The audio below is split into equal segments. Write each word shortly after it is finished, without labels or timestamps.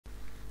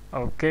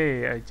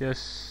Okay, I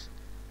just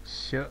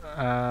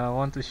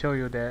want to show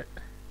you that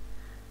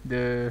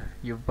the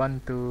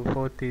Ubuntu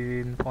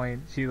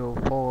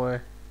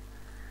 14.04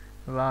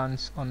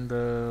 runs on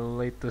the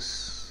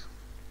latest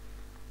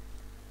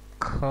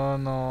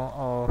kernel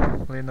of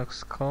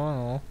Linux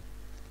kernel,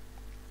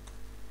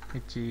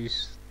 which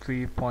is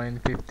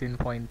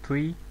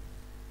 3.15.3,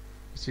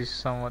 which is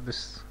somewhat the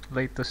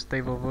latest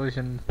stable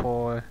version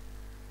for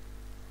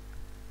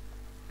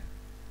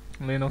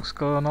Linux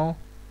kernel.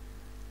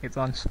 It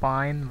runs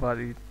fine, but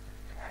it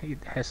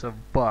has a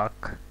bug,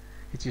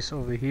 which is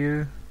over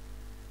here.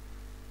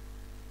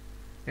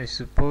 It's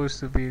supposed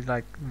to be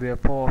like the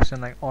four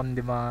options, like on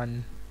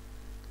demand,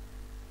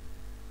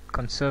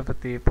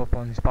 conservative,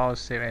 performance power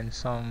save, and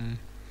some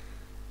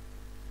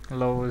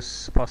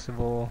lowest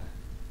possible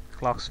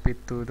clock speed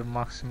to the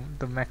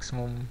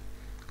maximum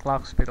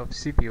clock speed of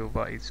CPU,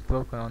 but it's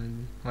broken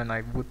on when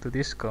I boot to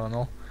this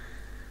kernel.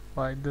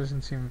 But it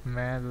doesn't seem to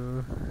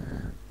matter.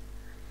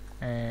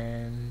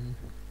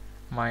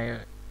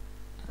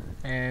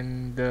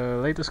 And the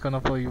latest kernel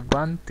for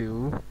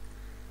Ubuntu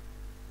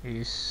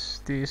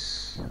is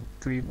this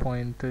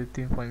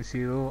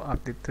 3.13.0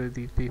 update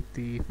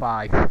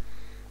 3055,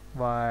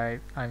 but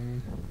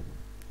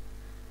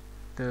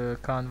the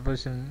current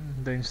version,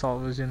 the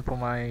installed version for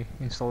my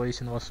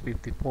installation was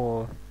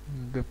 54.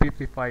 The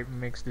 55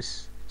 makes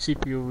this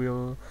CPU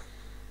will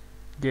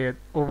get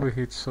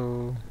overheat,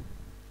 so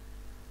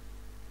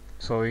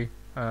sorry,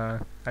 I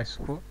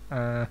suppose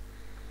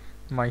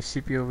my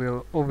CPU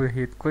will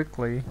overheat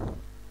quickly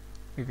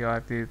if you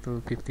add it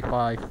to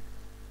 55.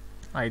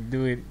 I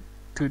do it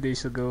 2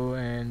 days ago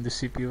and the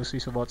CPU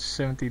is about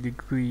 70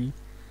 degree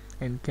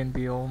and can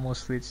be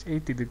almost reach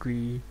 80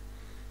 degree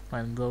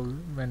when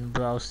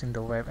browsing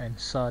the web and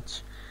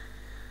such.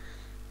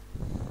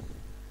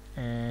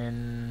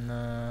 And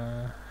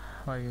I'm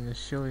gonna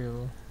show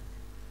you.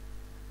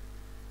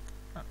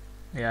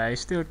 Yeah, I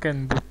still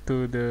can boot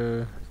to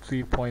the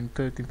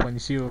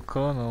 3.13.0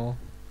 kernel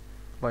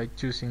by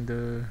choosing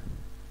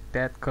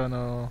that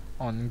kernel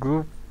on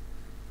group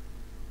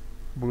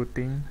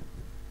booting.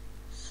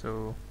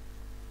 So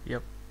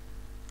yep,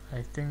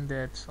 I think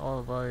that's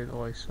all about it,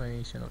 or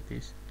explanation of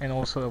this, and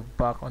also a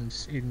bug on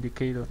this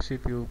indicator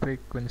CPU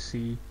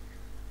frequency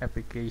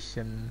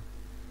application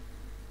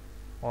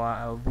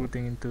while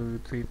booting into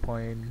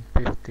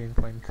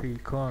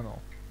 3.15.3 kernel.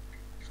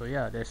 So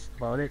yeah, that's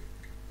about it.